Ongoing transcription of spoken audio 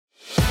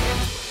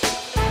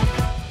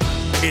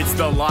It's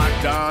the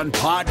Locked On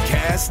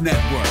Podcast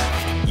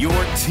Network, your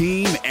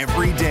team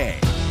every day.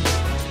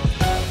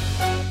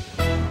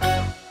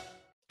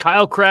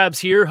 Kyle Krabs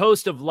here,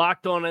 host of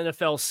Locked On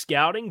NFL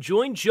Scouting.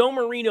 Join Joe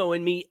Marino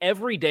and me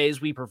every day as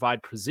we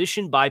provide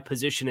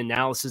position-by-position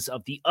analysis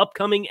of the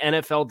upcoming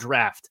NFL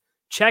Draft.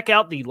 Check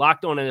out the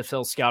Locked On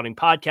NFL Scouting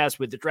podcast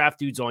with the Draft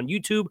Dudes on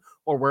YouTube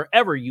or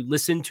wherever you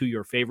listen to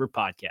your favorite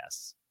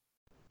podcasts.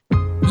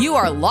 You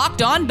are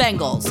Locked On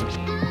Bengals,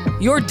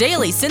 your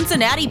daily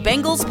Cincinnati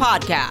Bengals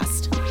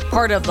podcast.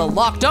 Part of the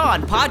Locked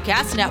On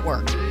Podcast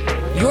Network,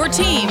 your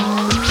team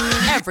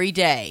every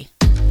day.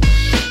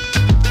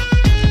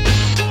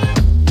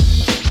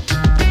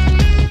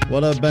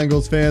 What up,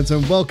 Bengals fans,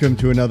 and welcome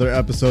to another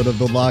episode of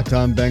the Locked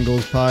On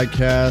Bengals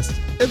podcast.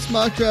 It's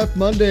Mock Draft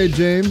Monday,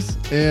 James,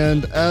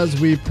 and as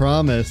we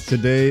promised,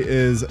 today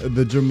is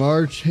the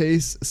Ja'Marr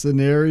Chase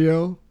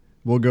scenario.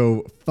 We'll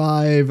go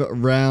 5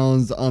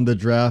 rounds on the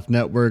Draft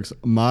Network's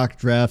mock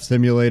draft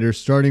simulator,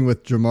 starting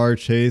with Ja'Marr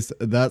Chase.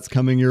 That's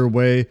coming your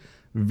way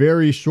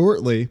very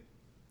shortly.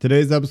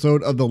 Today's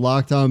episode of the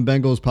Locked On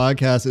Bengals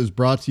podcast is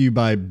brought to you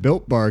by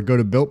Built Bar. Go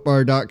to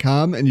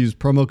BuiltBar.com and use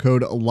promo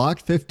code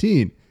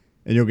LOCKED15.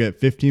 And you'll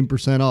get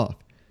 15% off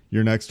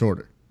your next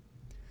order.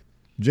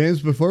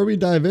 James, before we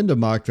dive into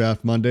Mock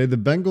Draft Monday, the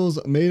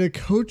Bengals made a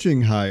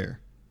coaching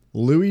hire.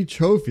 Louis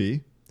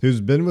Chofie,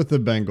 who's been with the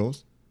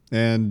Bengals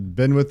and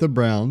been with the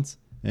Browns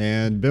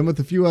and been with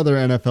a few other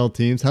NFL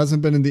teams,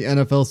 hasn't been in the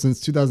NFL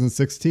since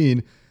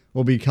 2016,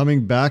 will be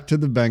coming back to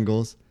the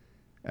Bengals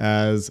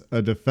as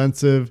a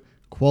defensive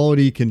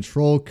quality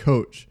control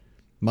coach.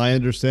 My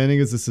understanding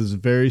is this is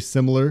very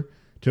similar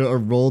to a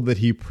role that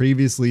he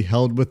previously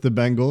held with the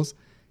Bengals.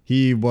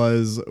 He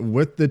was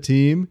with the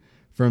team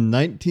from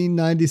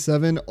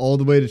 1997 all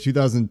the way to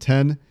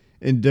 2010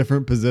 in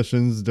different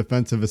positions: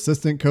 defensive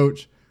assistant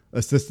coach,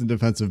 assistant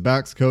defensive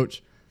backs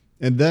coach.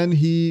 And then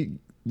he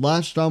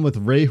latched on with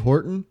Ray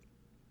Horton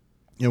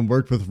and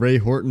worked with Ray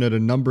Horton at a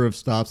number of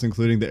stops,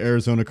 including the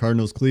Arizona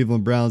Cardinals,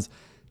 Cleveland Browns,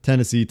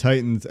 Tennessee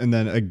Titans, and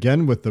then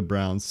again with the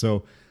Browns.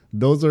 So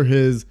those are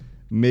his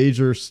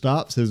major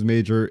stops, his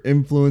major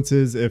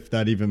influences, if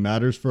that even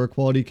matters for a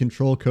quality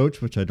control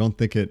coach, which I don't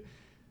think it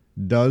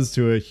does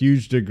to a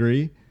huge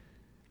degree.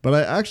 But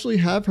I actually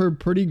have heard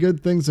pretty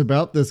good things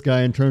about this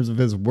guy in terms of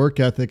his work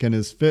ethic and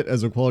his fit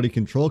as a quality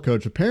control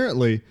coach.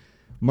 Apparently,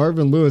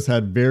 Marvin Lewis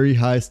had very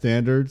high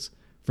standards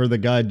for the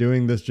guy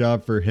doing this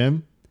job for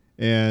him,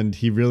 and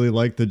he really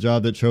liked the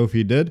job that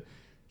Chofie did.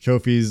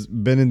 Chofie's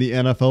been in the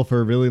NFL for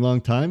a really long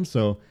time,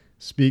 so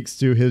speaks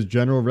to his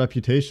general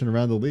reputation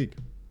around the league.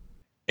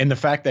 And the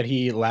fact that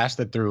he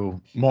lasted through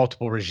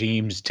multiple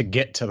regimes to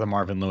get to the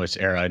Marvin Lewis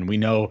era, and we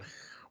know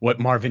what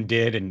Marvin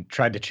did and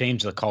tried to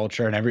change the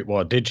culture and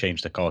it did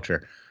change the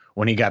culture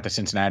when he got to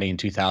Cincinnati in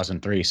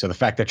 2003. So the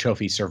fact that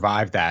Chofie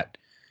survived that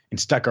and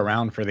stuck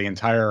around for the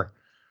entire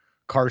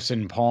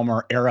Carson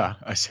Palmer era,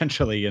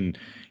 essentially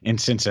in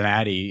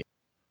Cincinnati,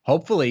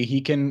 hopefully he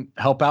can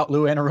help out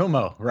Lou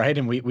Anarumo, right?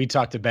 And we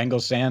talked to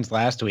Bengals fans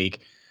last week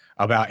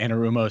about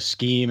Anarumo's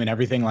scheme and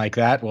everything like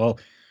that. Well,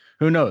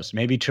 who knows?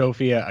 Maybe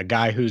Chofie, a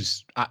guy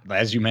who's,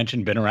 as you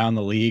mentioned, been around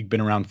the league,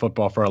 been around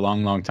football for a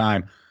long, long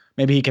time,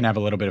 maybe he can have a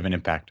little bit of an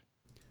impact.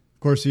 Of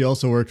course, he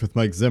also worked with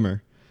Mike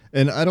Zimmer.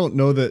 And I don't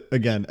know that,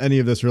 again, any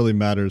of this really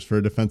matters for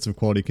a defensive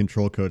quality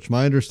control coach.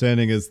 My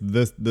understanding is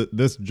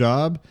this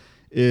job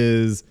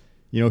is,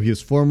 he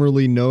was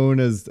formerly known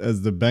as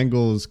the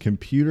Bengals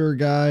computer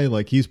guy.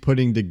 Like, he's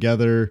putting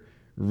together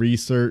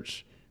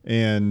research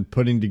and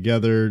putting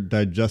together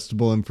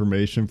digestible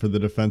information for the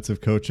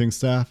defensive coaching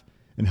staff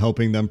and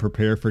helping them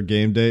prepare for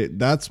game day.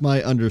 That's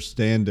my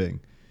understanding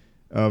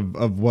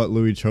of what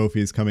Louis Chofie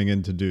is coming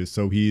in to do.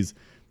 So he's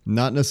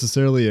not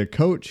necessarily a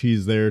coach.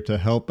 He's there to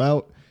help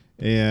out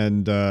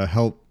and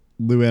help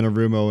Lou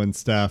Anarumo and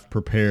staff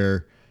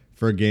prepare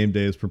for game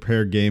days,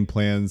 prepare game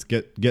plans,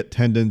 get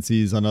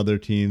tendencies on other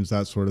teams,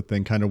 that sort of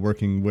thing, kind of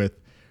working with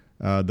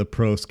the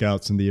pro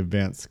scouts and the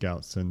advanced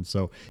scouts. And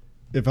so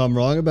if I'm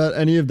wrong about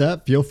any of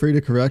that, feel free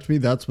to correct me.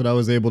 That's what I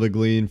was able to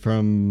glean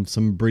from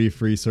some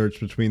brief research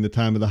between the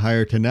time of the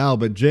hire to now.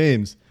 But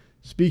James,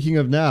 speaking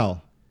of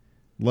now,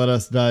 let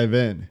us dive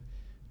in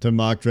to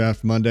Mock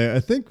Draft Monday.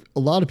 I think a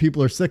lot of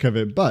people are sick of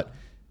it, but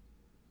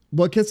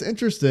what gets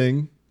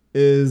interesting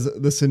is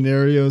the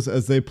scenarios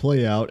as they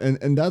play out.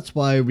 And that's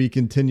why we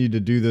continue to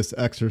do this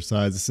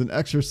exercise. It's an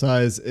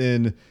exercise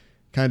in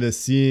kind of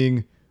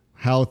seeing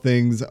how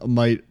things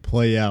might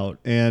play out.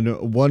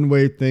 And one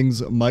way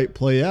things might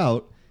play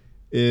out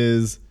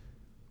is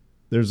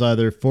there's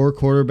either 4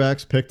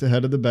 quarterbacks picked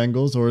ahead of the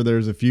Bengals, or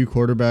there's a few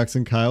quarterbacks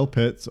in Kyle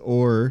Pitts,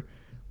 or,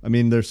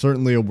 there's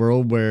certainly a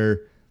world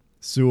where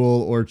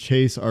Sewell or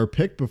Chase are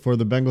picked before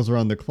the Bengals are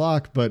on the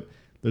clock, but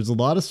there's a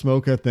lot of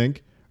smoke, I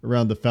think,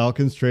 around the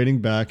Falcons trading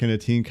back and a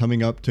team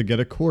coming up to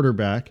get a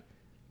quarterback,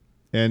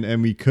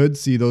 and we could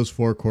see those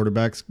 4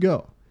 quarterbacks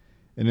go.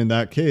 And in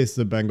that case,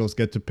 the Bengals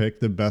get to pick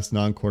the best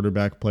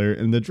non-quarterback player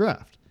in the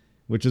draft,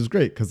 which is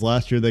great because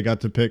last year they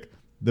got to pick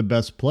the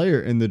best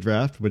player in the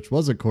draft, which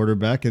was a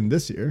quarterback, and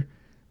this year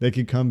they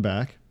could come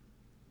back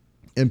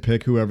and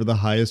pick whoever the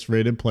highest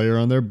rated player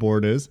on their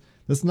board is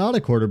that's not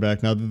a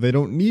quarterback now that they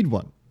don't need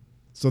one.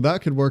 So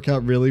that could work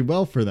out really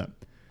well for them.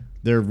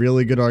 There are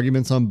really good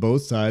arguments on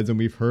both sides, and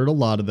we've heard a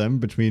lot of them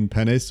between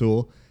Penei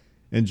Sewell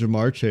and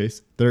Ja'Marr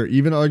Chase. There are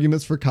even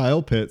arguments for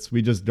Kyle Pitts.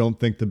 We just don't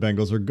think the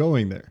Bengals are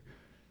going there.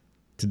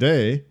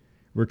 Today,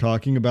 we're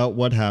talking about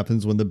what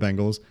happens when the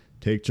Bengals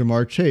take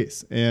Ja'Marr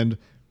Chase. And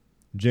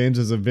James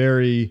is a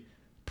very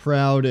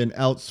proud and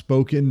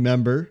outspoken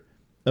member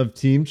of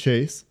Team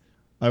Chase.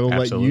 I will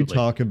Absolutely. let you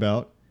talk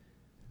about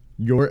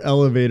your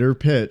elevator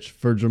pitch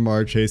for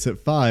Ja'Marr Chase at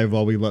 5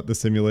 while we let the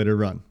simulator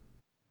run.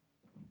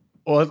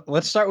 Well,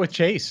 let's start with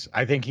Chase.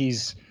 I think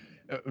he's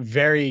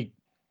very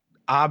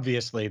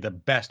obviously the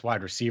best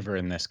wide receiver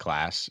in this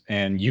class.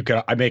 And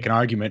I make an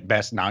argument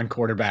best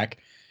non-quarterback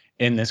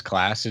in this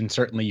class. And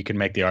certainly you can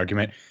make the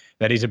argument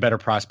that he's a better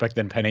prospect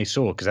than Penei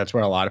Sewell, because that's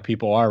where a lot of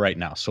people are right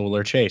now, Sewell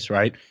or Chase,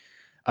 right?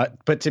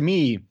 But to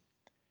me,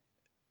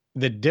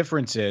 the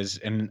difference is,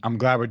 and I'm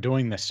glad we're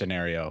doing this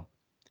scenario,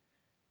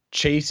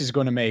 Chase is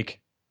going to make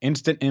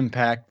instant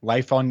impact,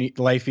 life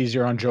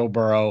easier on Joe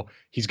Burrow.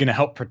 He's going to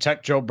help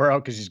protect Joe Burrow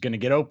because he's going to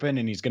get open,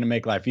 and he's going to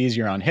make life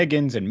easier on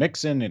Higgins and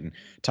Mixon and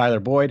Tyler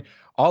Boyd.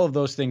 All of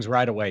those things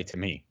right away to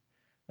me.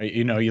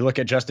 You know, you look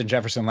at Justin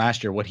Jefferson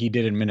last year, what he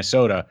did in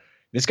Minnesota.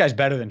 This guy's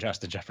better than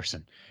Justin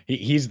Jefferson.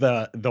 He's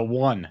the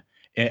one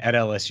at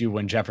LSU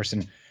when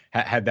Jefferson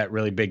had that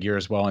really big year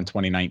as well in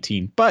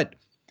 2019. But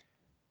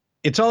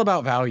it's all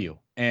about value.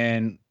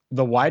 And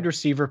the wide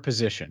receiver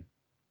position,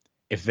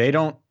 if they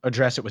don't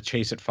address it with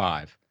Chase at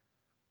 5,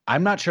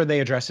 I'm not sure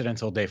they address it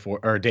until day 4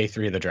 or day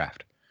 3 of the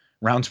draft,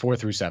 rounds 4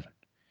 through 7.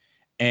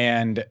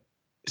 And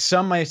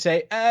some may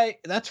say, hey,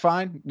 that's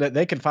fine, that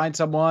they can find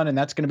someone and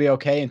that's going to be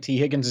okay. And T.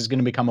 Higgins is going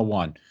to become a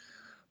 1.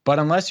 But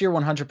unless you're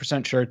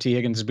 100% sure T.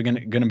 Higgins is going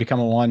to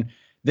become a 1,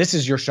 this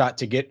is your shot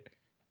to get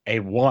a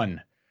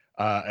 1,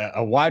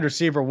 a wide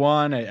receiver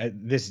 1,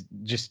 this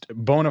just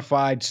bona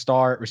fide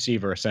star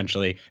receiver,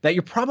 essentially, that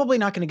you're probably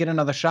not going to get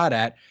another shot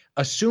at,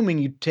 assuming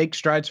you take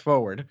strides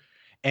forward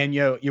and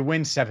you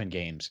win 7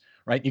 games,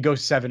 right? You go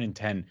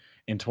 7-10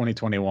 in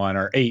 2021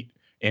 or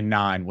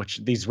 8-9, which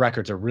these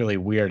records are really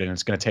weird, and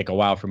it's going to take a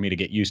while for me to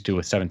get used to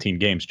with 17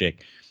 games,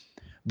 Jake.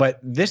 But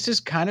this is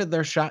kind of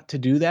their shot to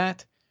do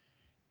that.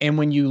 And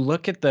when you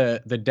look at the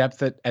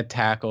depth at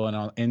tackle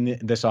and in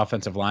this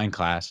offensive line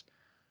class,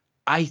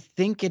 I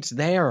think it's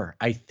there.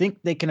 I think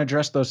they can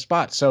address those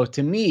spots. So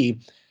to me,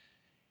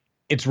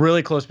 it's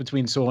really close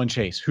between Sewell and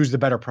Chase. Who's the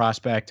better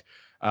prospect?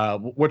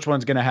 Which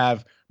one's going to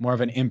have more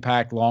of an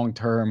impact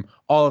long-term?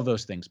 All of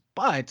those things.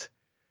 But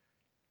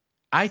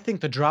I think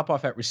the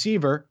drop-off at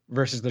receiver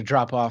versus the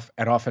drop-off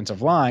at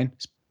offensive line,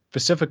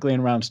 specifically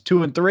in rounds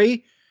 2 and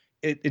 3,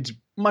 it's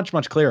much,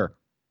 much clearer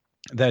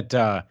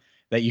that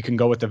you can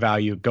go with the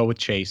value, go with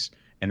Chase,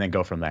 and then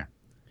go from there.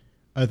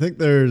 I think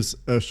there's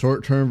a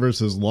short-term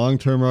versus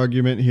long-term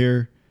argument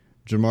here.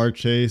 Ja'Marr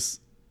Chase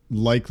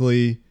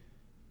likely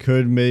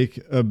could make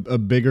a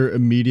bigger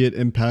immediate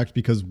impact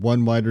because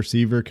one wide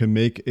receiver can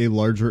make a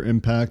larger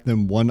impact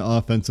than one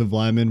offensive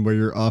lineman, where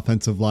your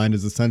offensive line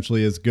is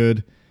essentially as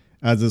good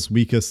as its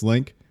weakest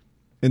link.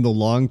 In the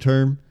long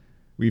term,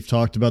 we've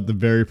talked about the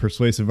very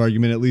persuasive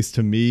argument, at least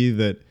to me,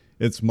 that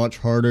it's much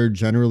harder,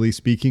 generally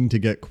speaking, to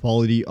get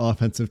quality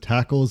offensive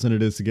tackles than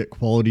it is to get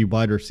quality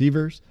wide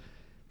receivers.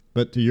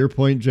 But to your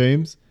point,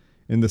 James,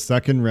 in the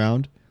second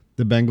round,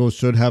 the Bengals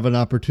should have an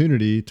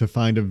opportunity to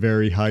find a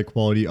very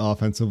high-quality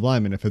offensive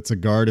lineman. If it's a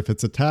guard, if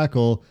it's a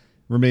tackle,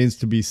 remains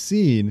to be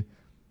seen.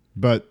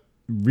 But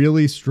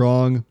really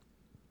strong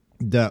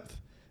depth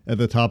at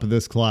the top of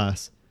this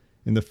class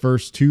in the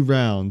first 2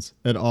 rounds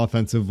at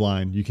offensive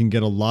line. You can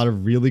get a lot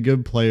of really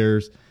good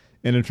players.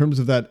 And in terms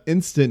of that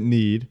instant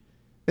need,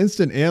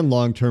 instant and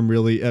long-term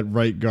really at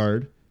right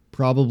guard,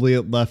 probably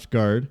at left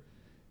guard,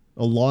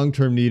 a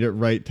long-term need at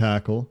right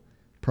tackle,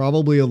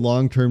 probably a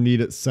long-term need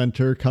at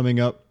center coming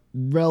up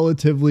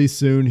relatively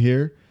soon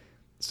here.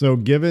 So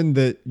given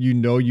that you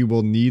know you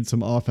will need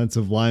some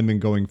offensive linemen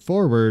going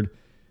forward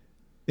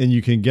and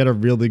you can get a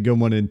really good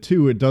one in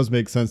 2, it does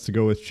make sense to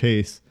go with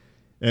Chase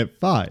at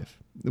 5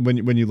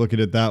 when you look at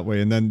it that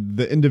way. And then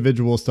the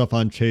individual stuff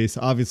on Chase,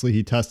 obviously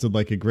he tested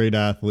like a great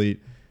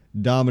athlete,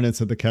 dominance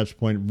at the catch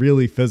point,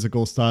 really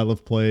physical style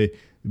of play,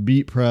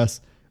 beat press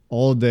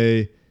all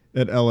day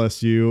at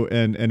LSU.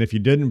 And if you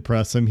didn't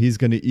press him, he's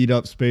going to eat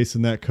up space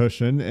in that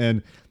cushion.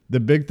 And the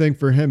big thing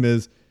for him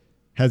is,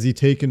 has he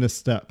taken a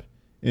step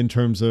in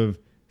terms of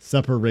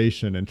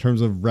separation, in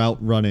terms of route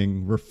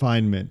running,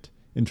 refinement,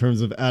 in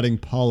terms of adding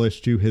polish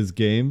to his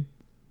game?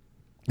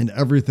 And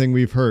everything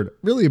we've heard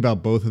really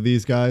about both of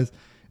these guys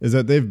is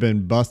that they've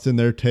been busting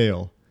their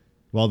tail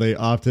while they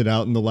opted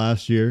out in the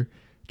last year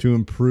to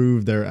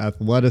improve their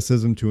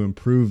athleticism, to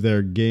improve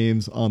their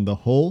games on the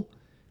whole.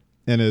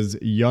 And as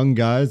young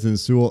guys in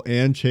Sewell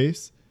and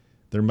Chase,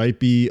 there might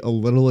be a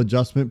little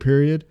adjustment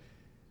period.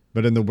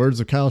 But in the words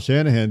of Kyle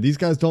Shanahan, these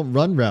guys don't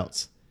run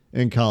routes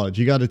in college.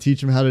 You got to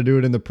teach them how to do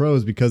it in the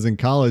pros, because in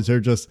college, they're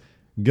just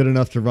good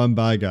enough to run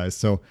by guys.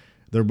 So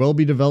there will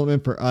be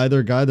development for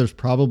either guy. There's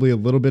probably a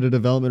little bit of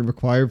development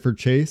required for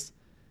Chase.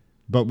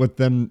 But with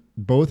them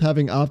both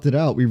having opted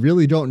out, we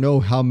really don't know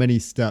how many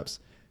steps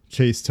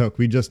Chase took.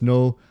 We just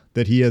know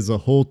that he has a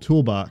whole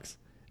toolbox,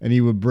 and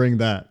he would bring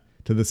that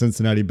to the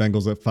Cincinnati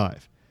Bengals at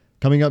 5.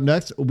 Coming up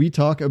next, we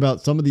talk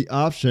about some of the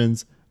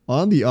options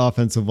on the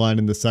offensive line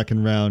in the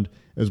second round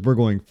as we're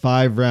going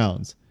 5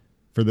 rounds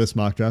for this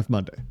Mock Draft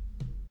Monday.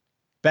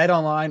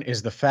 BetOnline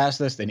is the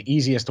fastest and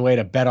easiest way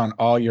to bet on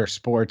all your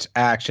sports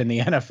action. The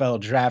NFL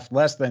Draft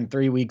less than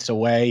 3 weeks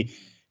away.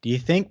 Do you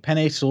think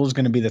Penei Sewell is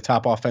going to be the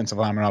top offensive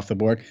lineman off the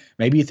board?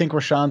 Maybe you think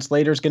Rashawn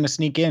Slater is going to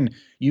sneak in.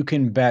 You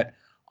can bet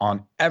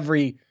on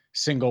every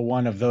single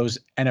one of those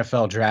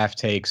NFL Draft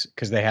takes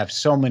because they have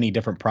so many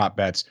different prop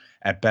bets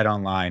at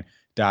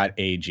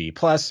betonline.ag.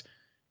 Plus,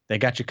 they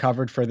got you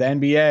covered for the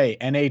NBA,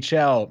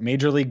 NHL,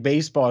 Major League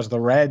Baseball as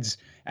the Reds,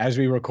 as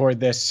we record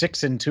this,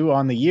 6-2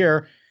 on the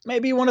year.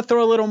 Maybe you want to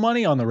throw a little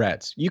money on the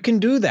Reds. You can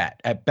do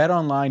that at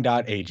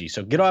betonline.ag.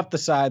 So get off the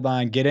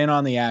sideline, get in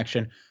on the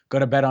action. Go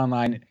to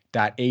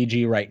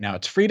betonline.ag right now.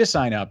 It's free to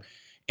sign up.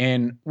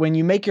 And when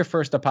you make your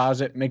first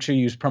deposit, make sure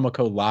you use promo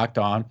code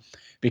LOCKEDON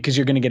because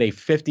you're going to get a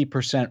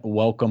 50%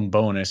 welcome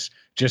bonus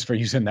just for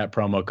using that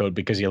promo code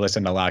because you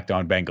listen to Locked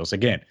On Bengals.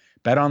 Again,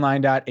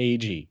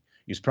 betonline.ag.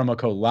 Use promo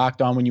code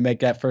LOCKEDON when you make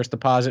that first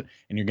deposit,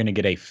 and you're going to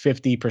get a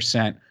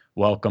 50%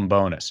 welcome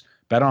bonus.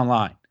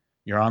 BetOnline,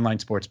 your online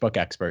sportsbook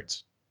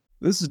experts.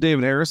 This is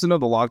David Harrison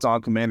of the Locked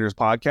On Commanders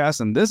podcast,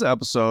 and this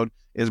episode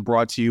is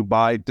brought to you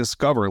by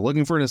Discover.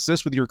 Looking for an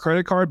assist with your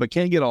credit card but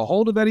can't get a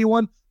hold of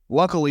anyone?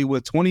 Luckily,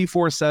 with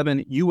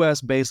 24/7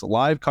 U.S.-based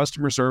live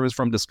customer service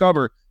from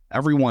Discover,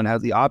 everyone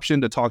has the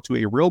option to talk to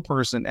a real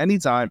person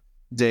anytime,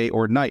 day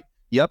or night.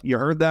 Yep, you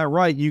heard that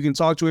right. You can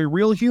talk to a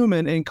real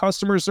human in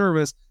customer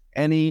service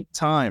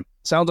anytime.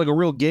 Sounds like a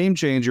real game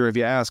changer if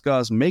you ask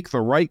us. Make the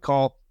right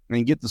call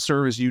and get the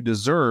service you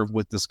deserve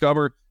with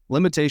Discover.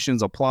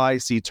 Limitations apply.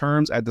 See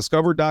terms at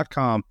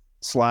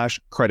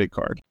discover.com/credit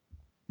card.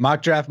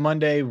 Mock Draft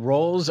Monday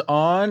rolls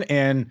on,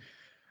 and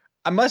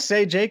I must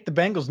say, Jake, the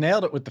Bengals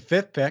nailed it with the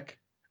 5th pick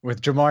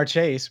with Ja'Marr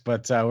Chase,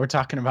 but we're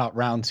talking about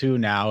round 2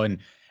 now, and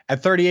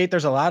at 38,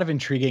 there's a lot of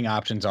intriguing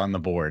options on the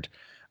board.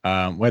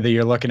 Whether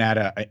you're looking at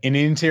an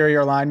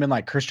interior lineman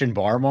like Christian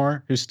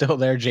Barmore, who's still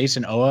there,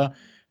 Jason Owa,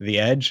 the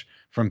edge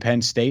from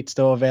Penn State,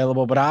 still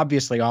available, but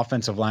obviously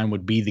offensive line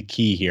would be the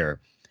key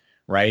here,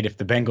 right? If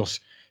the Bengals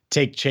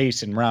take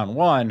Chase in round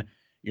 1,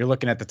 you're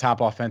looking at the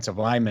top offensive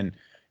lineman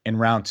in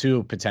round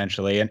 2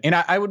 potentially. And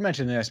I would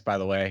mention this, by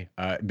the way,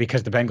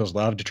 because the Bengals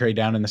love to trade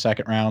down in the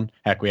second round.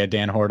 Heck, we had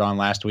Dan Horde on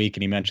last week,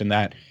 and he mentioned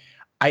that.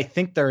 I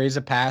think there is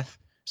a path,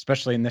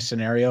 especially in this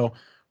scenario,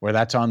 where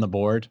that's on the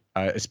board,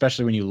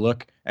 especially when you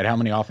look at how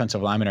many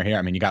offensive linemen are here.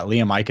 I mean, you got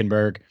Liam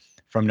Eichenberg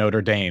from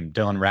Notre Dame,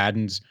 Dylan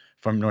Radins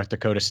from North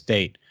Dakota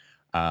State,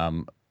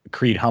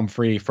 Creed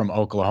Humphrey from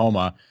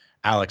Oklahoma,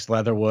 Alex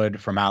Leatherwood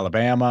from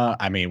Alabama.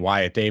 I mean,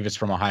 Wyatt Davis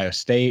from Ohio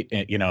State,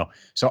 and,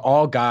 so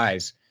all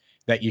guys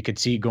that you could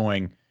see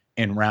going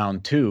in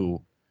round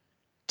 2.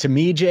 To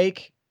me,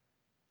 Jake,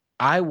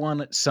 I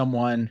want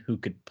someone who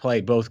could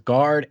play both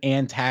guard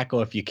and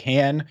tackle if you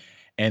can.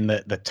 And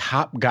the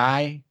top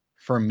guy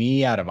for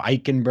me out of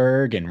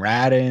Eichenberg and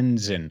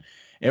Radins and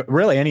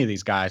really any of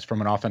these guys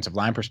from an offensive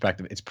line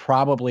perspective, it's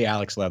probably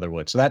Alex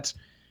Leatherwood. So that's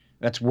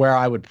where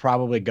I would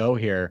probably go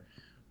here.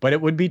 But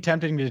it would be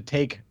tempting to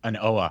take an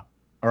Owa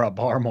or a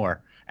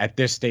Barmore at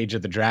this stage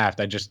of the draft.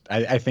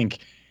 I think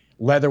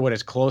Leatherwood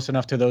is close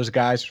enough to those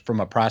guys from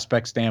a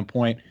prospect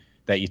standpoint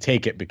that you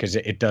take it because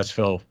it does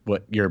fill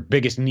what your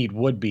biggest need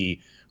would be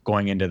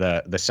going into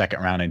the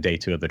second round and day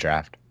 2 of the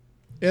draft.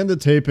 And the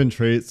tape and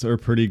traits are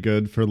pretty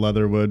good for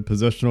Leatherwood.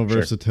 Positional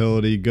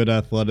versatility, good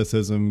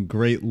athleticism,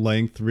 great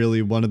length.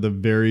 Really one of the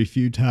very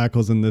few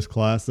tackles in this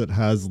class that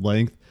has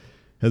length.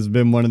 Has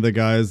been one of the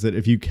guys that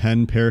if you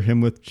can pair him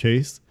with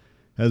Chase,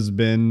 has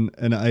been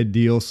an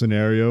ideal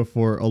scenario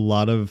for a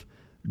lot of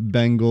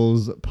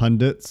Bengals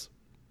pundits.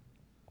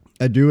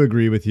 I do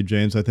agree with you,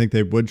 James. I think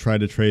they would try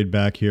to trade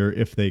back here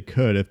if they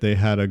could, if they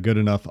had a good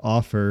enough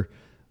offer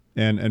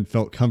and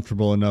felt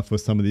comfortable enough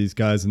with some of these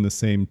guys in the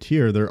same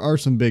tier. There are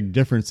some big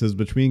differences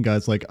between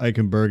guys like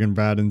Eichenberg and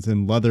Radins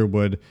and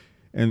Leatherwood,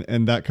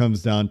 and that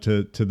comes down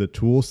to the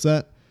tool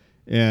set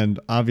and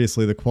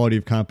obviously the quality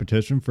of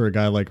competition for a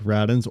guy like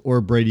Radins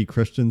or Brady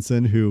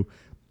Christensen, who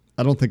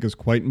I don't think is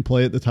quite in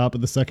play at the top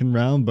of the second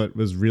round, but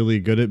was really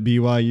good at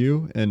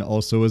BYU and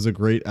also is a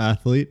great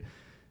athlete.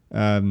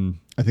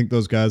 I think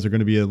those guys are going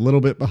to be a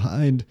little bit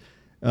behind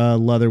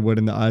Leatherwood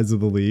in the eyes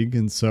of the league,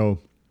 and so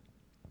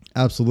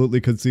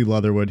absolutely could see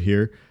Leatherwood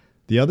here.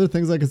 The other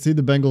things I could see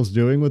the Bengals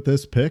doing with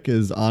this pick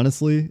is,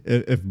 honestly,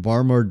 if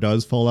Barmore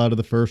does fall out of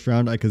the first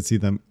round, I could see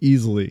them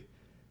easily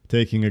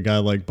taking a guy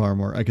like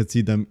Barmore. I could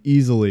see them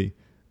easily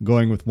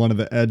going with one of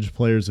the edge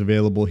players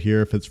available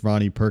here, if it's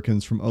Ronnie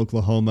Perkins from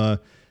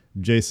Oklahoma,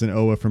 Jason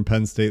Owa from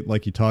Penn State,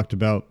 like you talked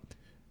about.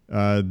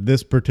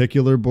 This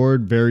particular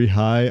board, very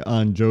high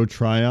on Joe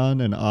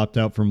Tryon and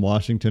opt-out from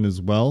Washington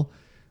as well.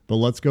 But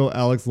let's go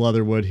Alex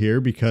Leatherwood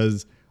here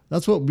because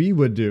that's what we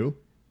would do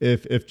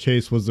if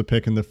Chase was the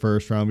pick in the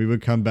first round. We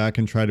would come back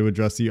and try to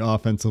address the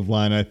offensive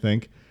line, I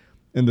think,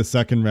 in the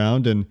second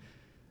round. And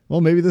Well,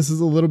 maybe this is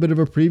a little bit of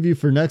a preview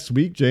for next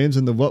week, James,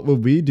 and the What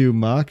Would We Do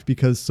mock,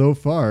 because so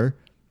far,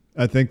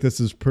 I think this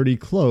is pretty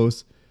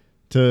close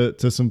to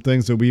some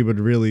things that we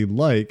would really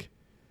like.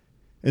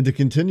 And to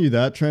continue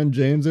that trend,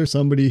 James, there's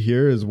somebody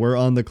here as we're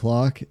on the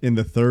clock in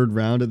the third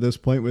round at this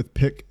point with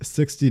pick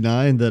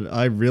 69 that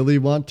I really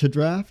want to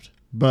draft.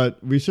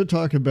 But we should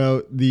talk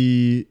about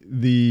the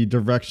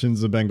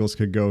directions the Bengals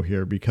could go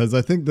here, because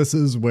I think this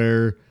is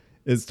where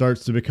it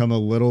starts to become a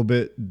little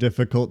bit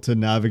difficult to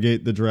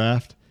navigate the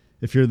draft.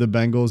 If you're the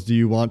Bengals, do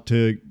you want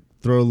to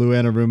throw Lou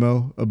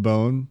Anarumo a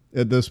bone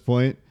at this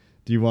point?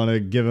 Do you want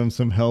to give him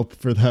some help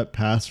for that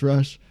pass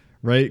rush,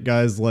 right?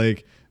 Guys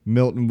like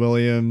Milton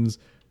Williams,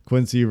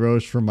 Quincy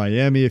Roche from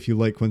Miami, if you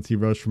like Quincy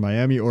Roche from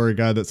Miami, or a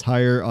guy that's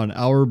higher on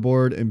our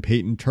board, and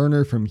Peyton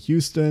Turner from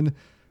Houston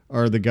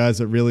are the guys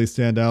that really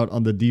stand out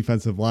on the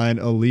defensive line.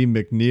 Ali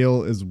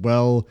McNeil as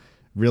well,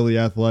 really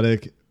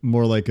athletic,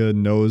 more like a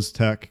nose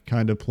tech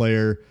kind of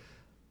player.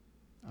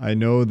 I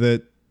know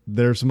that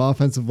there's some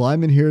offensive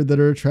linemen here that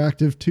are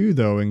attractive too,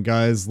 though, and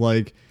guys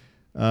like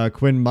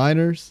Quinn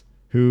Miners,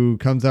 who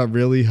comes out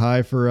really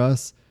high for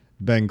us,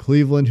 Ben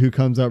Cleveland, who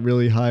comes out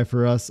really high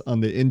for us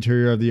on the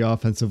interior of the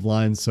offensive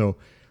line. So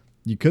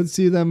you could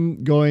see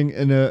them going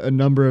in a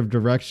number of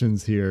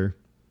directions here.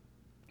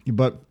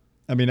 But,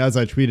 I mean, as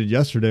I tweeted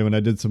yesterday when I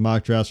did some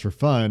mock drafts for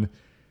fun,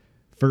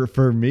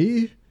 for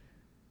me,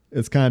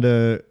 it's kind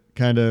of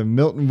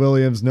Milton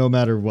Williams no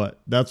matter what.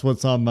 That's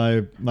what's on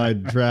my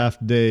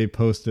draft day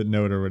post-it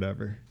note or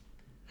whatever.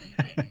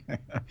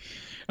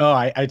 Oh,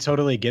 I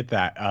totally get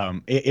that.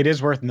 It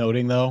is worth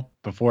noting, though,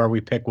 before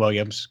we pick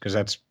Williams, because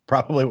that's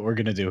probably what we're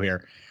going to do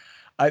here,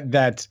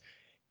 that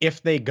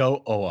if they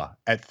go Oa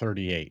at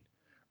 38,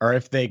 or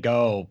if they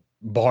go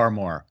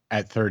Barmore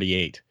at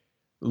 38,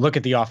 look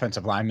at the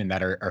offensive linemen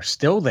that are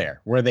still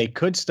there, where they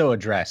could still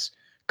address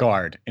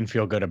guard and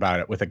feel good about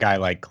it with a guy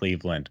like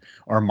Cleveland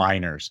or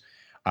Miners.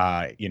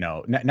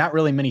 Not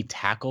really many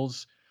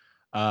tackles.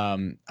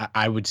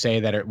 I would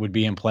say that it would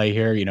be in play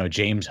here.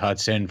 James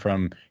Hudson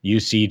from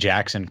UC,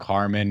 Jackson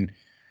Carman.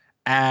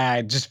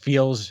 Just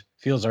feels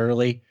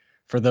early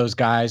for those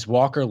guys.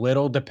 Walker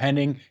Little,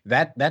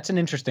 that's an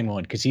interesting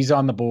one because he's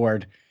on the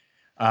board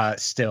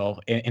still.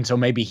 And so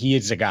maybe he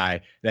is a guy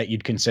that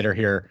you'd consider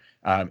here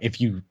if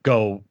you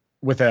go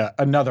with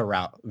another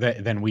route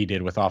than we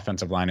did with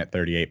offensive line at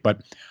 38.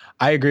 But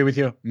I agree with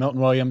you. Milton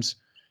Williams,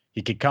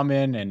 he could come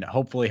in and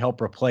hopefully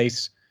help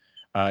replace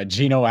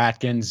Geno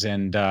Atkins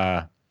and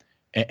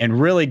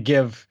really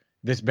give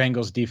this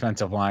Bengals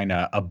defensive line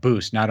a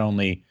boost, not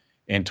only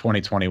in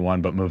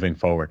 2021, but moving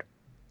forward.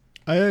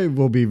 I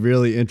will be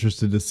really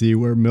interested to see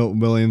where Milton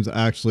Williams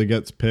actually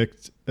gets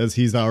picked, as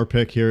he's our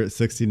pick here at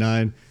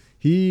 69.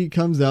 He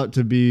comes out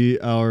to be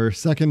our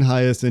second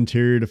highest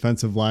interior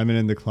defensive lineman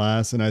in the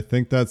class, and I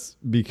think that's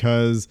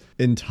because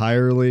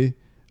entirely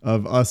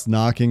of us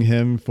knocking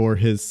him for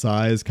his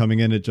size, coming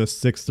in at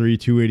just 6'3",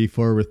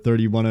 284 with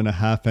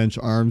 31.5-inch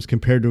arms,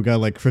 compared to a guy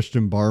like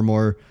Christian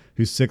Barmore,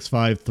 who's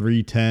 6'5",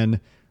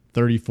 310,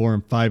 34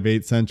 and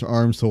 5/8-inch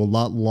arms, so a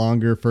lot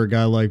longer for a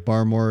guy like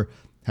Barmore,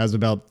 has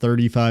about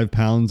 35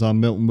 pounds on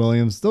Milton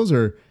Williams. Those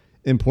are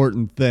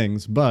important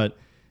things, but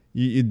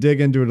you dig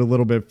into it a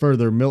little bit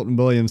further. Milton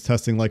Williams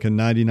testing like a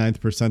 99th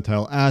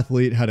percentile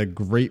athlete, had a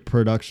great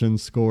production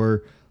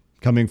score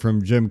coming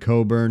from Jim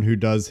Coburn, who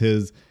does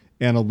his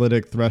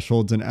analytic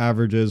thresholds and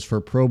averages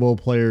for Pro Bowl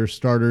players,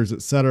 starters,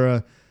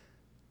 etc.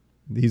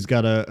 He's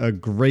got a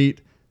great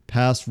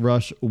pass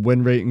rush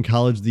win rate in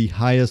college, the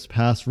highest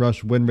pass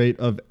rush win rate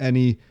of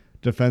any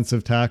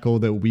defensive tackle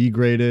that we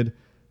graded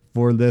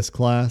for this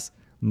class.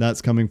 And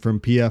that's coming from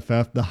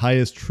PFF, the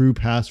highest true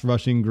pass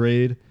rushing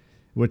grade,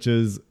 which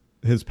is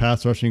his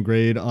pass rushing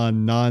grade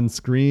on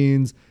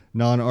non-screens,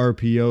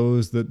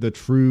 non-RPOs, the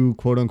true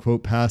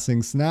quote-unquote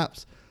passing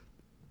snaps.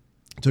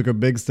 Took a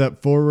big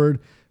step forward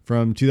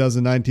from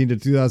 2019 to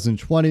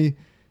 2020,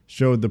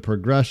 showed the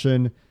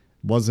progression,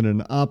 wasn't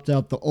an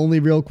opt-out. The only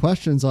real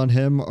questions on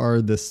him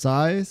are the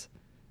size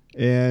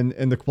and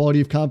the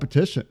quality of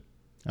competition.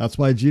 That's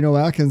why Geno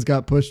Atkins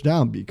got pushed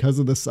down, because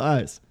of the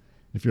size.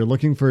 If you're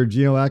looking for a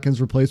Geno Atkins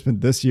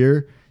replacement this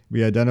year,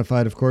 we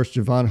identified, of course,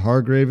 Javon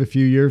Hargrave a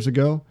few years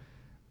ago.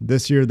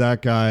 This year,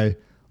 that guy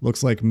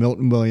looks like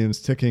Milton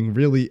Williams, ticking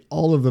really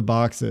all of the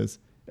boxes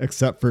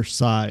except for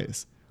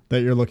size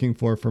that you're looking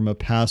for from a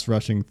pass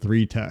rushing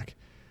 3-tech.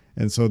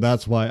 And so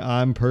that's why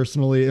I'm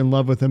personally in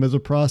love with him as a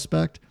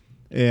prospect.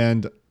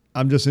 And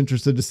I'm just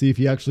interested to see if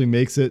he actually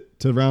makes it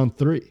to round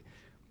 3.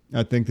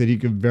 I think that he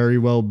could very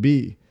well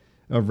be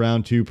a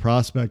round 2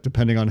 prospect,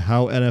 depending on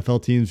how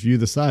NFL teams view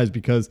the size,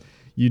 because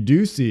you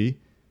do see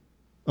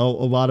a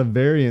lot of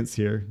variance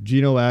here.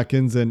 Geno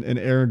Atkins and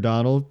Aaron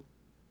Donald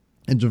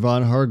and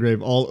Javon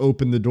Hargrave all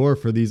open the door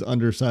for these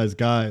undersized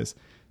guys.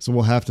 So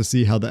we'll have to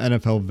see how the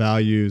NFL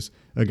values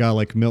a guy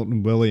like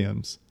Milton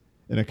Williams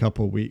in a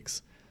couple of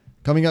weeks.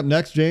 Coming up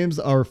next, James,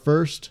 our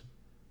first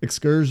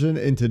excursion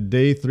into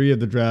day 3 of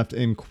the draft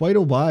in quite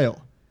a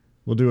while.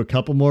 We'll do a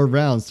couple more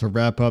rounds to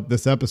wrap up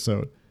this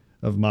episode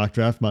of Mock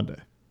Draft Monday.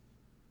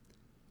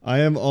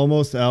 I am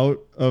almost out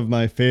of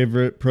my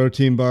favorite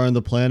protein bar on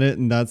the planet,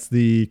 and that's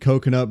the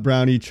Coconut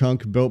Brownie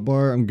Chunk Built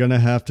Bar. I'm going to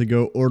have to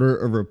go order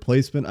a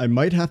replacement. I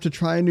might have to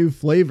try a new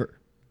flavor.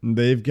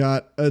 They've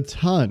got a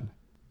ton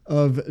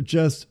of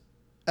just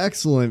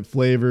excellent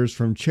flavors,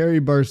 from cherry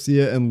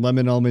barcia and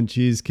lemon almond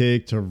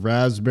cheesecake to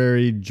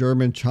raspberry,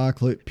 German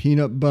chocolate,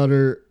 peanut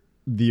butter,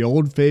 the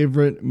old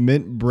favorite,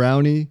 mint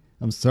brownie.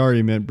 I'm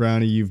sorry, mint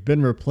brownie, you've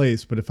been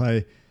replaced, but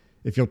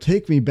if you'll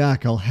take me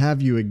back, I'll have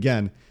you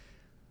again.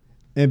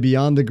 And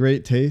beyond the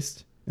great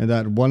taste and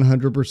that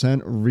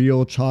 100%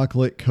 real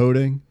chocolate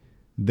coating,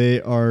 they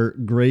are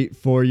great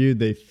for you.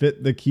 They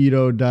fit the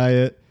keto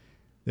diet.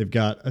 They've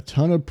got a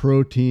ton of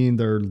protein.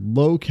 They're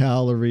low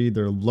calorie.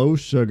 They're low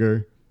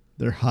sugar.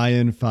 They're high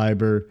in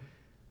fiber.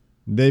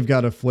 They've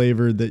got a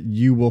flavor that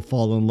you will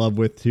fall in love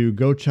with too.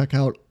 Go check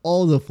out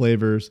all the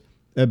flavors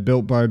at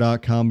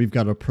BuiltBar.com. We've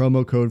got a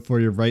promo code for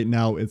you right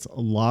now. It's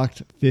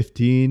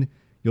LOCKED15.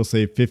 You'll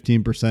save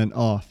 15%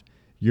 off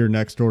your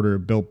next order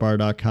at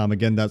BuiltBar.com.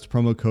 Again, that's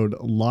promo code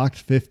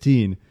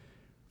LOCKED15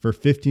 for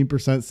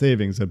 15%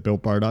 savings at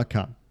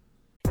BuiltBar.com.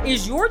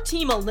 Is your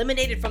team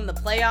eliminated from the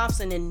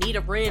playoffs and in need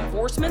of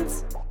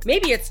reinforcements?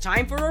 Maybe it's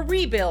time for a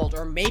rebuild,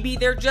 or maybe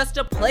they're just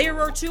a player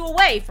or two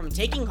away from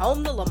taking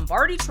home the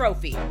Lombardi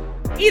Trophy.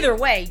 Either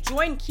way,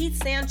 join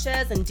Keith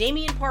Sanchez and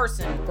Damian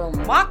Parson for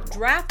Mock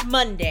Draft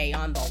Monday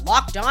on the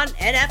Locked On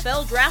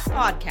NFL Draft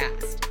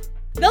Podcast.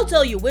 They'll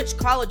tell you which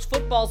college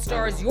football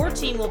stars your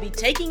team will be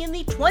taking in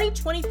the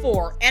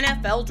 2024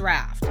 NFL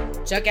Draft.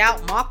 Check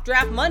out Mock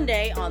Draft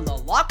Monday on the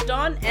Locked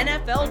On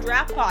NFL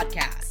Draft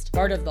Podcast,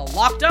 part of the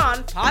Locked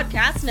On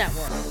Podcast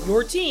Network,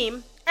 your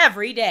team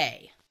every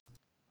day.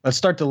 Let's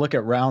start to look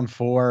at round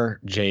 4,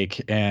 Jake.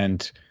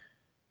 And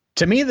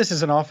to me, this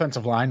is an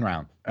offensive line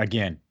round.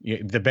 Again,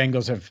 the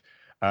Bengals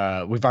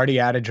have, we've already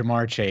added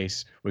Jamar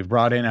Chase. We've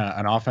brought in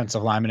an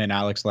offensive lineman in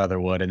Alex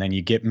Leatherwood, and then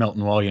you get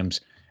Milton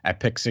Williams at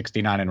pick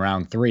 69 in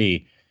round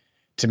 3.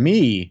 To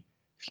me,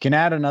 if you can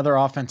add another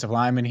offensive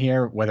lineman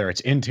here, whether it's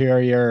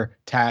interior,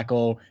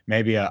 tackle,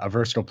 maybe a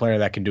versatile player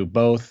that can do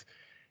both,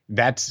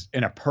 that's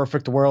in a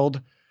perfect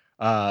world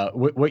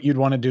what you'd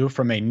want to do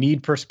from a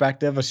need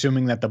perspective,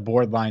 assuming that the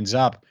board lines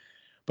up.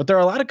 But there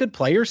are a lot of good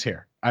players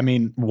here. I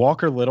mean,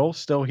 Walker Little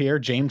still here,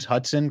 James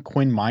Hudson,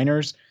 Quinn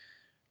Miners,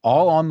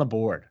 all on the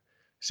board.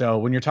 So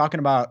when you're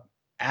talking about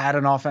add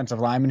an offensive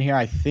lineman here,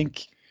 I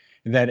think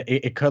that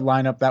it could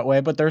line up that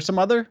way. But there's some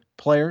other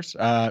players,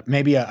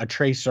 maybe a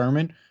Trey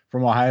Sermon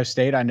from Ohio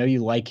State. I know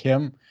you like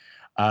him.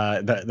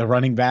 The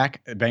running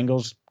back,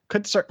 Bengals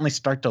could certainly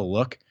start to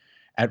look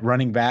at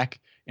running back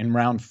in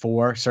round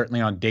 4.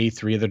 Certainly on day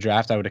 3 of the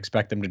draft, I would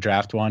expect them to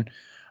draft one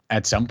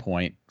at some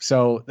point.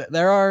 So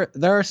there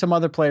are some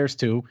other players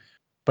too,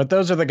 but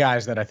those are the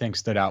guys that I think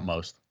stood out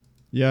most.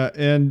 Yeah,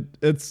 and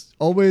it's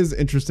always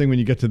interesting when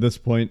you get to this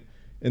point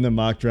in the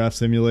mock draft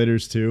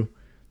simulators too,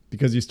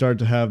 because you start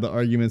to have the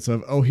arguments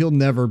of, oh, he'll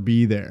never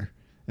be there.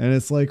 And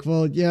it's like,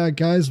 well, yeah,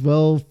 guys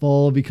will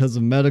fall because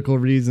of medical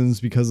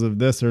reasons, because of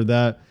this or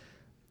that.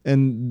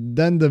 And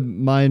then the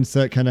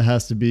mindset kind of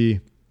has to be,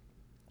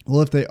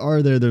 well, if they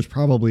are there, there's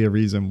probably a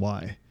reason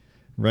why,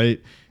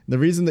 right? The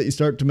reason that you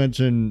start to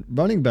mention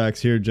running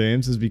backs here,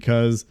 James, is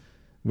because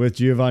with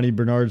Giovanni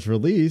Bernard's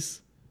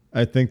release,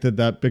 I think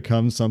that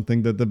becomes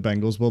something that the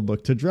Bengals will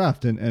look to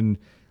draft. And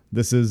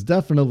this is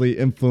definitely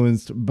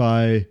influenced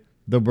by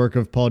the work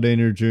of Paul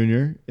Dehner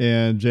Jr.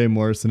 and Jay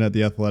Morrison at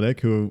The Athletic,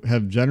 who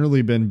have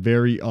generally been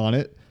very on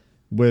it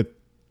with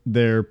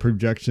their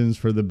projections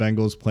for the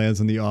Bengals' plans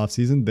in the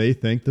offseason. They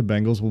think the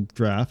Bengals will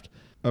draft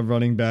a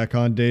running back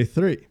on day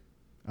 3.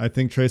 I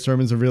think Trey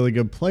Sermon's a really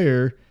good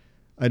player.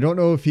 I don't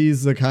know if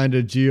he's the kind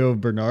of Gio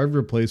Bernard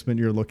replacement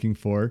you're looking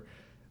for.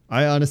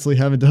 I honestly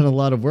haven't done a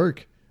lot of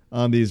work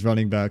on these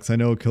running backs. I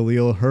know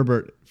Khalil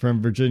Herbert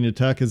from Virginia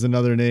Tech is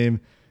another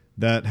name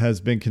that has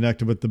been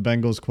connected with the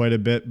Bengals quite a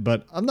bit,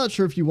 but I'm not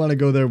sure if you want to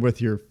go there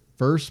with your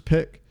first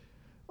pick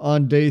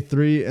on day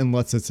 3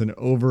 unless it's an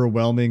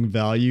overwhelming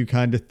value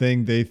kind of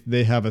thing.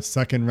 They have a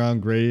second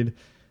round grade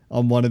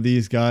on one of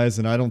these guys,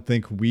 and I don't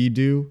think we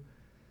do.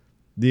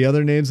 The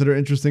other names that are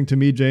interesting to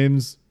me,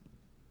 James,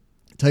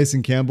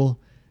 Tyson Campbell,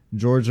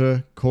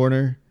 Georgia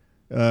corner,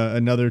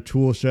 another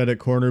tool shed at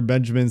corner,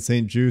 Benjamin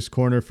St. Juste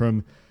corner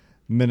from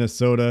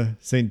Minnesota,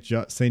 St.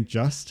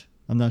 Just,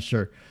 I'm not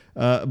sure.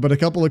 But a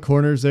couple of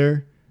corners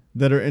there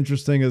that are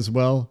interesting as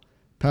well.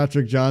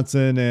 Patrick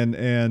Johnson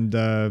and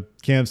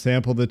Cam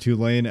Sample, the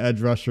Tulane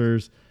edge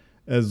rushers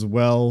as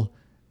well,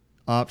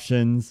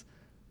 options.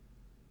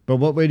 But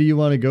what way do you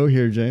want to go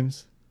here,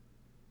 James?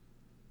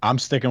 I'm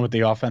sticking with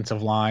the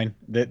offensive line.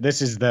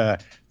 This is the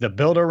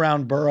build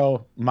around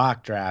Burrow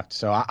mock draft.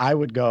 So I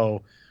would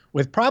go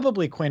with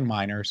probably Quinn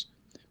Miners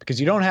because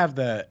you don't have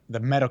the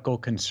medical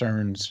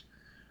concerns.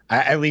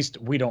 At least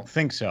we don't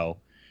think so,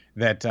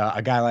 that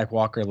a guy like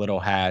Walker Little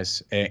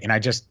has. And I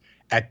just,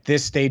 at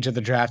this stage of the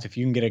draft, if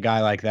you can get a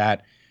guy like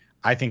that,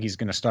 I think he's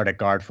going to start at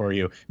guard for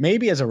you.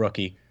 Maybe as a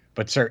rookie,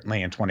 but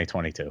certainly in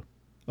 2022.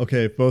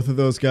 Okay, if both of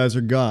those guys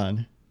are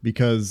gone,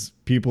 because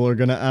people are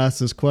going to ask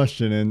this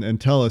question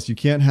and tell us you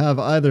can't have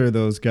either of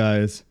those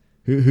guys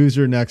Who's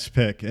your next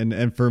pick?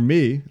 And for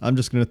me, I'm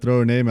just going to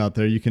throw a name out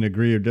there. You can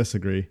agree or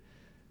disagree.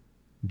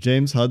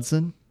 James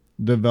Hudson,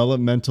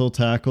 developmental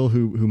tackle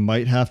who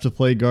might have to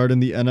play guard in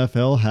the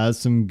NFL, has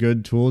some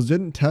good tools.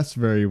 Didn't test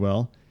very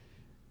well.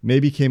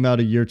 Maybe came out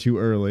a year too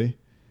early.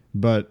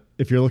 But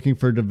if you're looking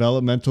for a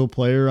developmental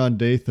player on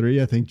day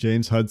 3, I think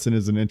James Hudson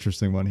is an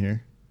interesting one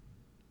here.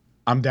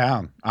 I'm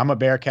down. I'm a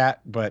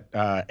Bearcat, but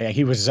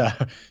he was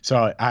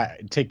so I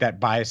take that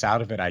bias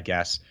out of it, I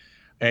guess.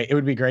 It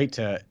would be great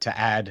to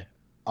add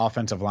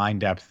offensive line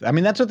depth. I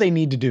mean, that's what they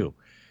need to do.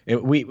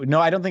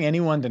 I don't think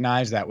anyone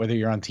denies that, whether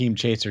you're on Team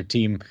Chase or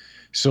Team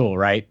Sewell,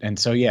 right? And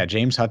so, yeah,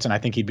 James Hudson, I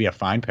think he'd be a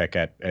fine pick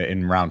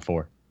in round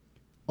 4.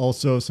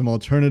 Also, some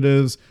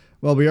alternatives.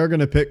 Well, we are going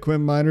to pick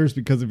Quinn Miners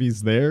because if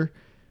he's there,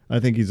 I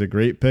think he's a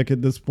great pick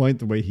at this point,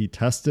 the way he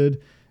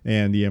tested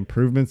and the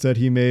improvements that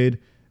he made.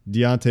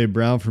 Deontay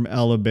Brown from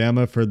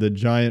Alabama for the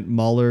giant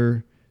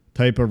mauler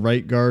type of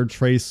right guard.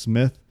 Trey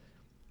Smith,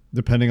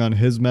 depending on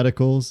his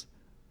medicals.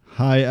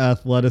 High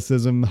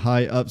athleticism,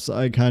 high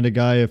upside kind of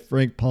guy. If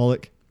Frank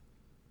Pollock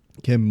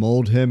can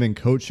mold him and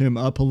coach him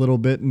up a little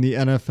bit in the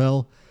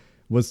NFL,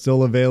 was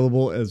still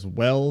available as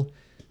well.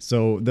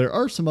 So there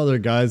are some other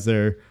guys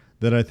there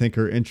that I think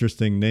are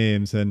interesting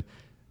names. And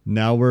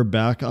now we're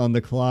back on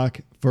the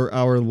clock for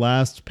our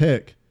last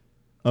pick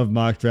of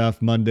Mock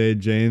Draft Monday,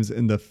 James.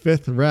 In the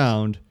 5th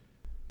round,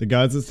 the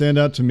guys that stand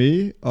out to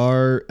me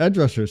are edge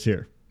rushers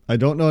here. I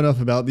don't know enough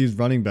about these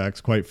running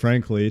backs, quite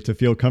frankly, to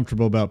feel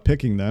comfortable about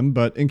picking them.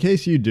 But in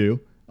case you do,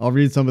 I'll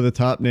read some of the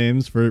top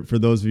names for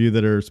those of you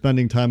that are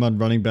spending time on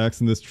running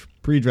backs in this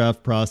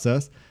pre-draft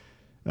process.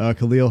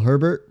 Khalil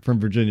Herbert from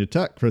Virginia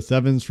Tech, Chris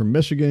Evans from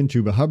Michigan,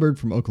 Chuba Hubbard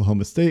from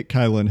Oklahoma State,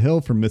 Kylan Hill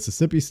from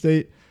Mississippi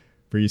State.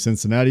 For you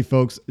Cincinnati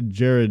folks,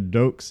 Jared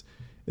Dokes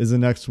is the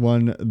next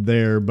one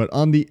there. But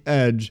on the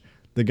edge,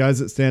 the guys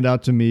that stand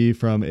out to me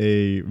from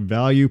a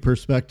value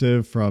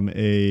perspective, from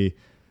a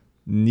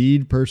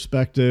need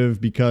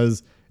perspective,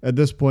 because at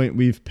this point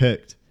we've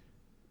picked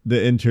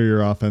the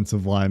interior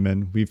offensive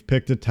lineman. We've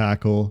picked a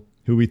tackle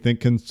who we think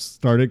can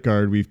start at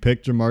guard. We've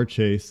picked Jamar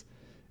Chase,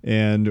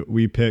 and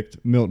we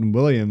picked Milton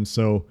Williams.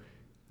 So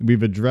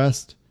we've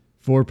addressed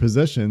 4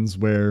 positions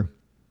where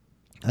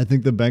I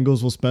think the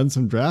Bengals will spend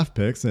some draft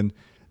picks, and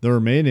the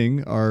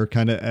remaining are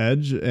kind of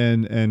edge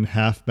and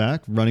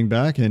halfback, running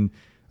back, and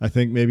I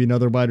think maybe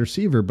another wide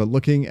receiver. But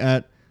looking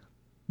at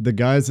the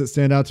guys that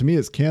stand out to me,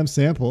 it's Cam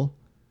Sample,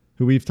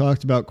 who we've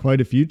talked about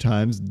quite a few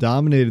times,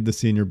 dominated the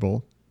Senior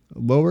Bowl,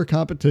 lower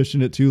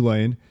competition at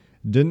Tulane,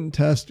 didn't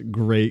test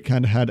great,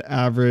 kind of had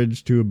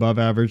average to above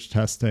average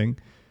testing,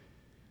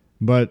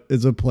 but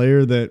is a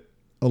player that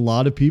a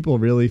lot of people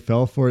really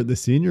fell for at the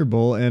Senior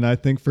Bowl, and I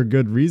think for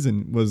good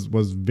reason. Was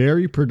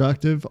very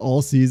productive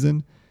all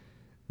season,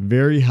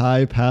 very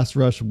high pass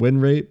rush win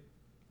rate.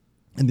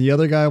 And the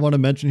other guy I want to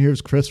mention here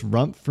is Chris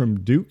Rumph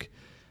from Duke,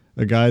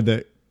 a guy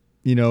that,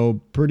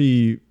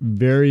 pretty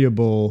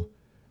variable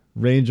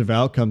range of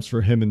outcomes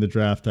for him in the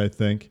draft, I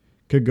think.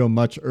 Could go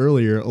much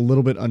earlier, a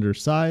little bit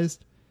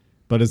undersized,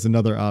 but is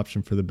another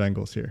option for the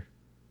Bengals here.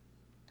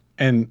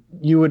 And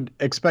you would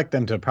expect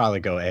them to probably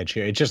go edge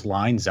here. It just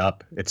lines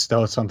up. It's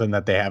still something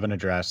that they haven't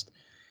addressed.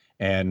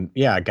 And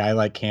yeah, a guy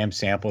like Cam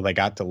Sample, they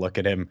got to look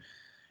at him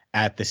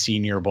at the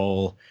Senior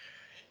Bowl.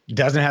 He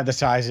doesn't have the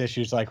size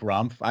issues like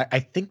Rumph. I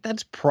think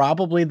that's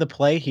probably the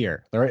play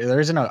here. There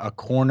isn't a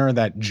corner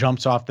that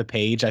jumps off the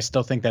page. I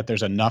still think that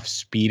there's enough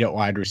speed at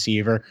wide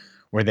receiver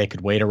where they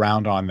could wait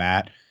around on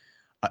that.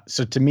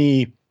 So to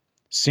me,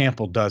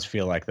 Sample does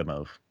feel like the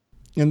move.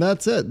 And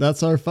that's it.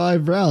 That's our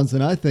 5 rounds.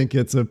 And I think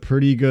it's a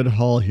pretty good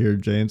haul here,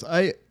 James.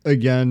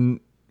 When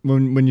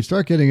you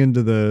start getting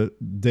into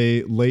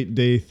the late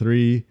day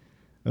 3,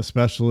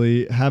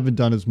 especially, haven't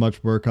done as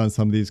much work on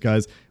some of these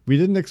guys. We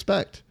didn't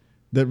expect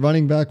that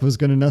running back was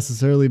going to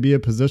necessarily be a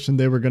position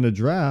they were going to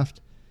draft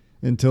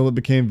until it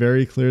became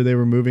very clear they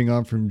were moving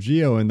on from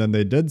Gio, and then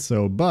they did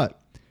so.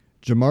 But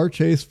Jamar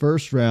Chase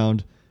 1st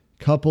round,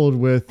 coupled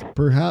with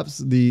perhaps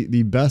the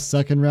best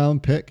 2nd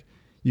round pick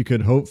you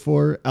could hope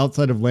for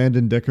outside of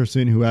Landon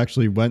Dickerson, who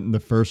actually went in the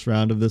 1st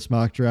round of this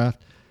mock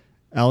draft,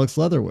 Alex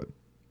Leatherwood.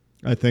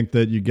 I think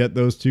that you get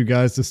those 2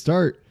 guys to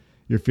start,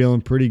 you're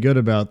feeling pretty good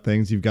about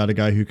things. You've got a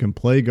guy who can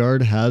play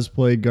guard, has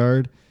played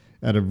guard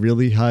at a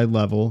really high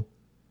level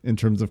in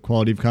terms of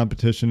quality of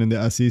competition in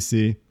the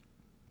SEC,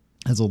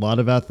 has a lot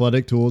of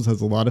athletic tools,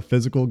 has a lot of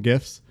physical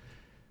gifts,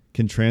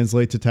 can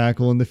translate to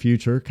tackle in the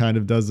future, kind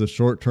of does the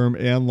short-term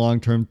and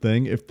long-term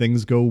thing if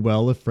things go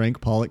well, if Frank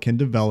Pollock can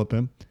develop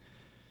him.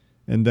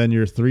 And then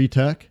your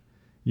 3-tech,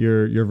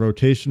 your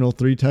rotational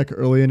 3-tech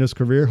early in his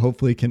career,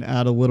 hopefully can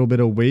add a little bit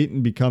of weight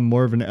and become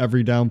more of an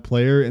every down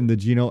player in the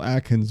Geno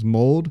Atkins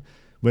mold,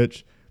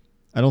 which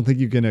I don't think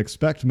you can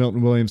expect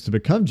Milton Williams to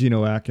become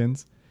Geno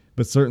Atkins,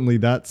 but certainly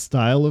that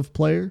style of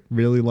player,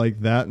 really like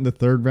that in the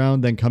 3rd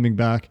round, then coming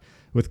back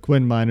with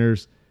Quinn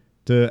Miners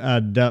to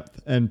add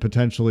depth and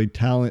potentially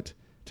talent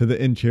to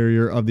the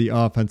interior of the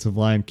offensive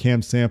line.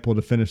 Cam Sample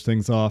to finish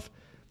things off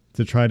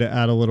to try to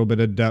add a little bit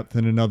of depth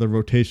and another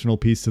rotational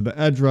piece to the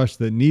edge rush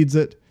that needs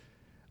it.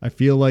 I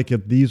feel like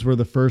if these were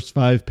the first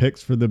 5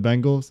 picks for the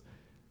Bengals,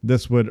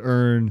 this would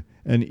earn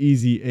an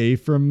easy A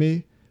from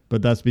me,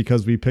 but that's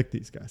because we picked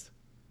these guys.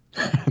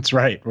 That's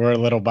right. We're a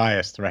little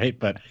biased, right?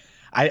 But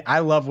I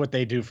love what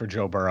they do for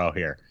Joe Burrow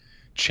here.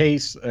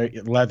 Chase,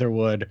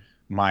 Leatherwood,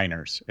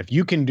 Miners. If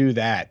you can do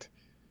that,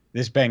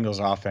 this Bengals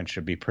offense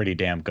should be pretty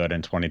damn good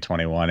in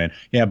 2021. And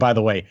yeah, by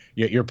the way,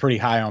 you're pretty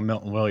high on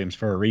Milton Williams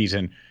for a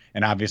reason.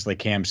 And obviously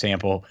Cam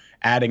Sample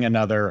adding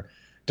another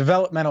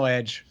developmental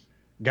edge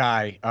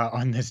guy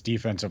on this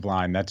defensive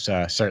line. That's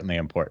certainly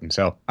important.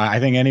 So I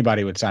think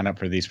anybody would sign up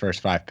for these first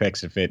 5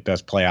 picks if it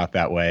does play out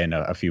that way in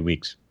a few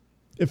weeks.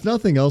 If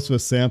nothing else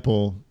with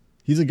Sample,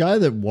 he's a guy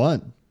that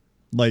won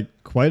like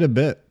quite a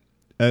bit.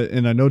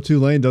 And I know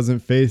Tulane doesn't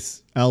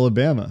face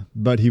Alabama,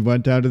 but he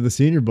went down to the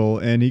Senior Bowl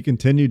and he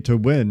continued to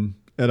win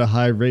at a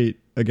high rate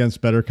against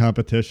better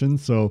competition.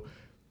 So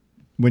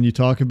when you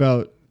talk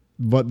about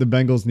what the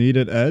Bengals need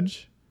at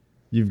edge,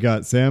 you've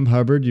got Sam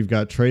Hubbard, you've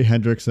got Trey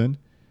Hendrickson,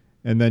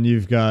 and then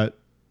you've got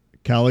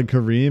Khalid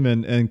Kareem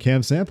and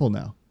Cam Sample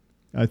now.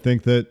 I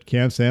think that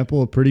Cam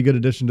Sample, a pretty good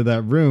addition to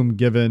that room,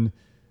 given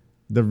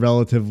the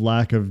relative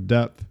lack of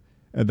depth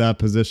at that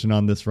position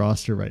on this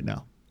roster right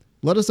now.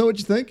 Let us know what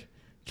you think.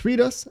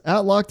 Tweet us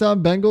at Locked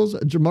On Bengals.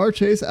 Ja'Marr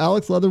Chase,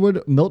 Alex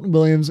Leatherwood, Milton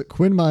Williams,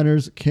 Quinn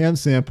Miners, Cam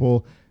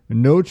Sample,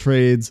 no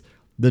trades.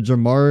 The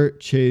Ja'Marr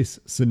Chase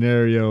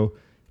scenario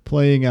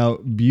playing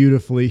out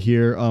beautifully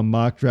here on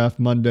Mock Draft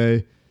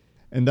Monday.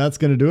 And that's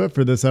going to do it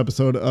for this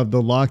episode of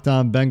the Locked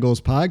On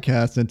Bengals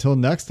podcast. Until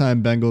next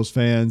time, Bengals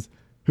fans,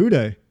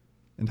 hooday,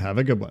 and have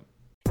a good one.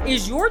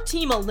 Is your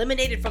team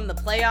eliminated from the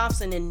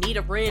playoffs and in need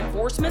of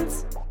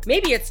reinforcements?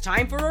 Maybe it's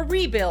time for a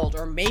rebuild,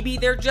 or maybe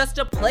they're just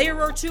a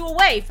player or two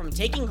away from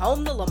taking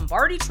home the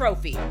Lombardi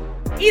Trophy.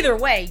 Either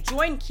way,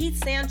 join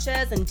Keith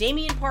Sanchez and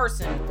Damian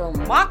Parson for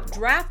Mock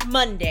Draft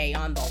Monday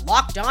on the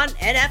Locked On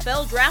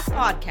NFL Draft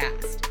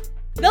Podcast.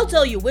 They'll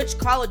tell you which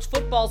college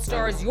football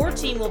stars your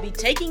team will be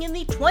taking in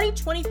the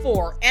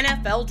 2024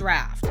 NFL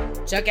Draft.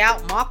 Check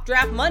out Mock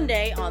Draft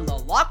Monday on the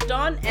Locked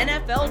On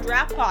NFL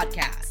Draft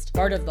Podcast,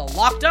 part of the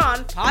Locked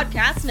On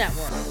Podcast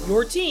Network,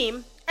 your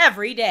team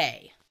every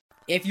day.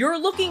 If you're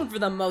looking for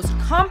the most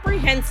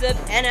comprehensive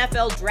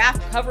NFL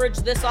draft coverage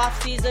this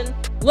offseason,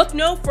 look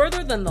no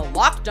further than the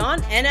Locked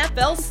On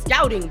NFL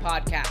Scouting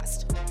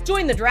Podcast.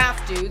 Join the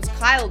draft dudes,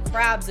 Kyle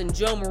Krabs and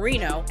Joe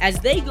Marino, as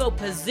they go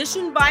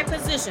position by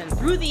position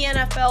through the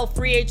NFL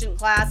free agent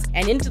class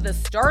and into the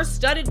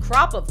star-studded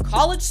crop of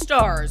college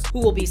stars who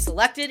will be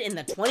selected in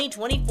the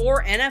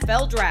 2024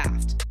 NFL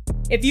Draft.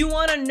 If you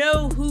want to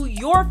know who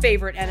your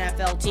favorite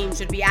NFL team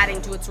should be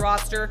adding to its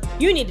roster,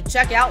 you need to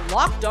check out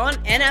Locked On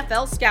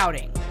NFL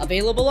Scouting,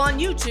 available on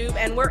YouTube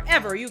and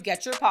wherever you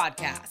get your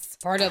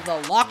podcasts. Part of the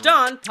Locked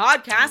On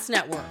Podcast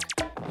Network,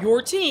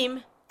 your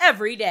team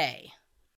every day.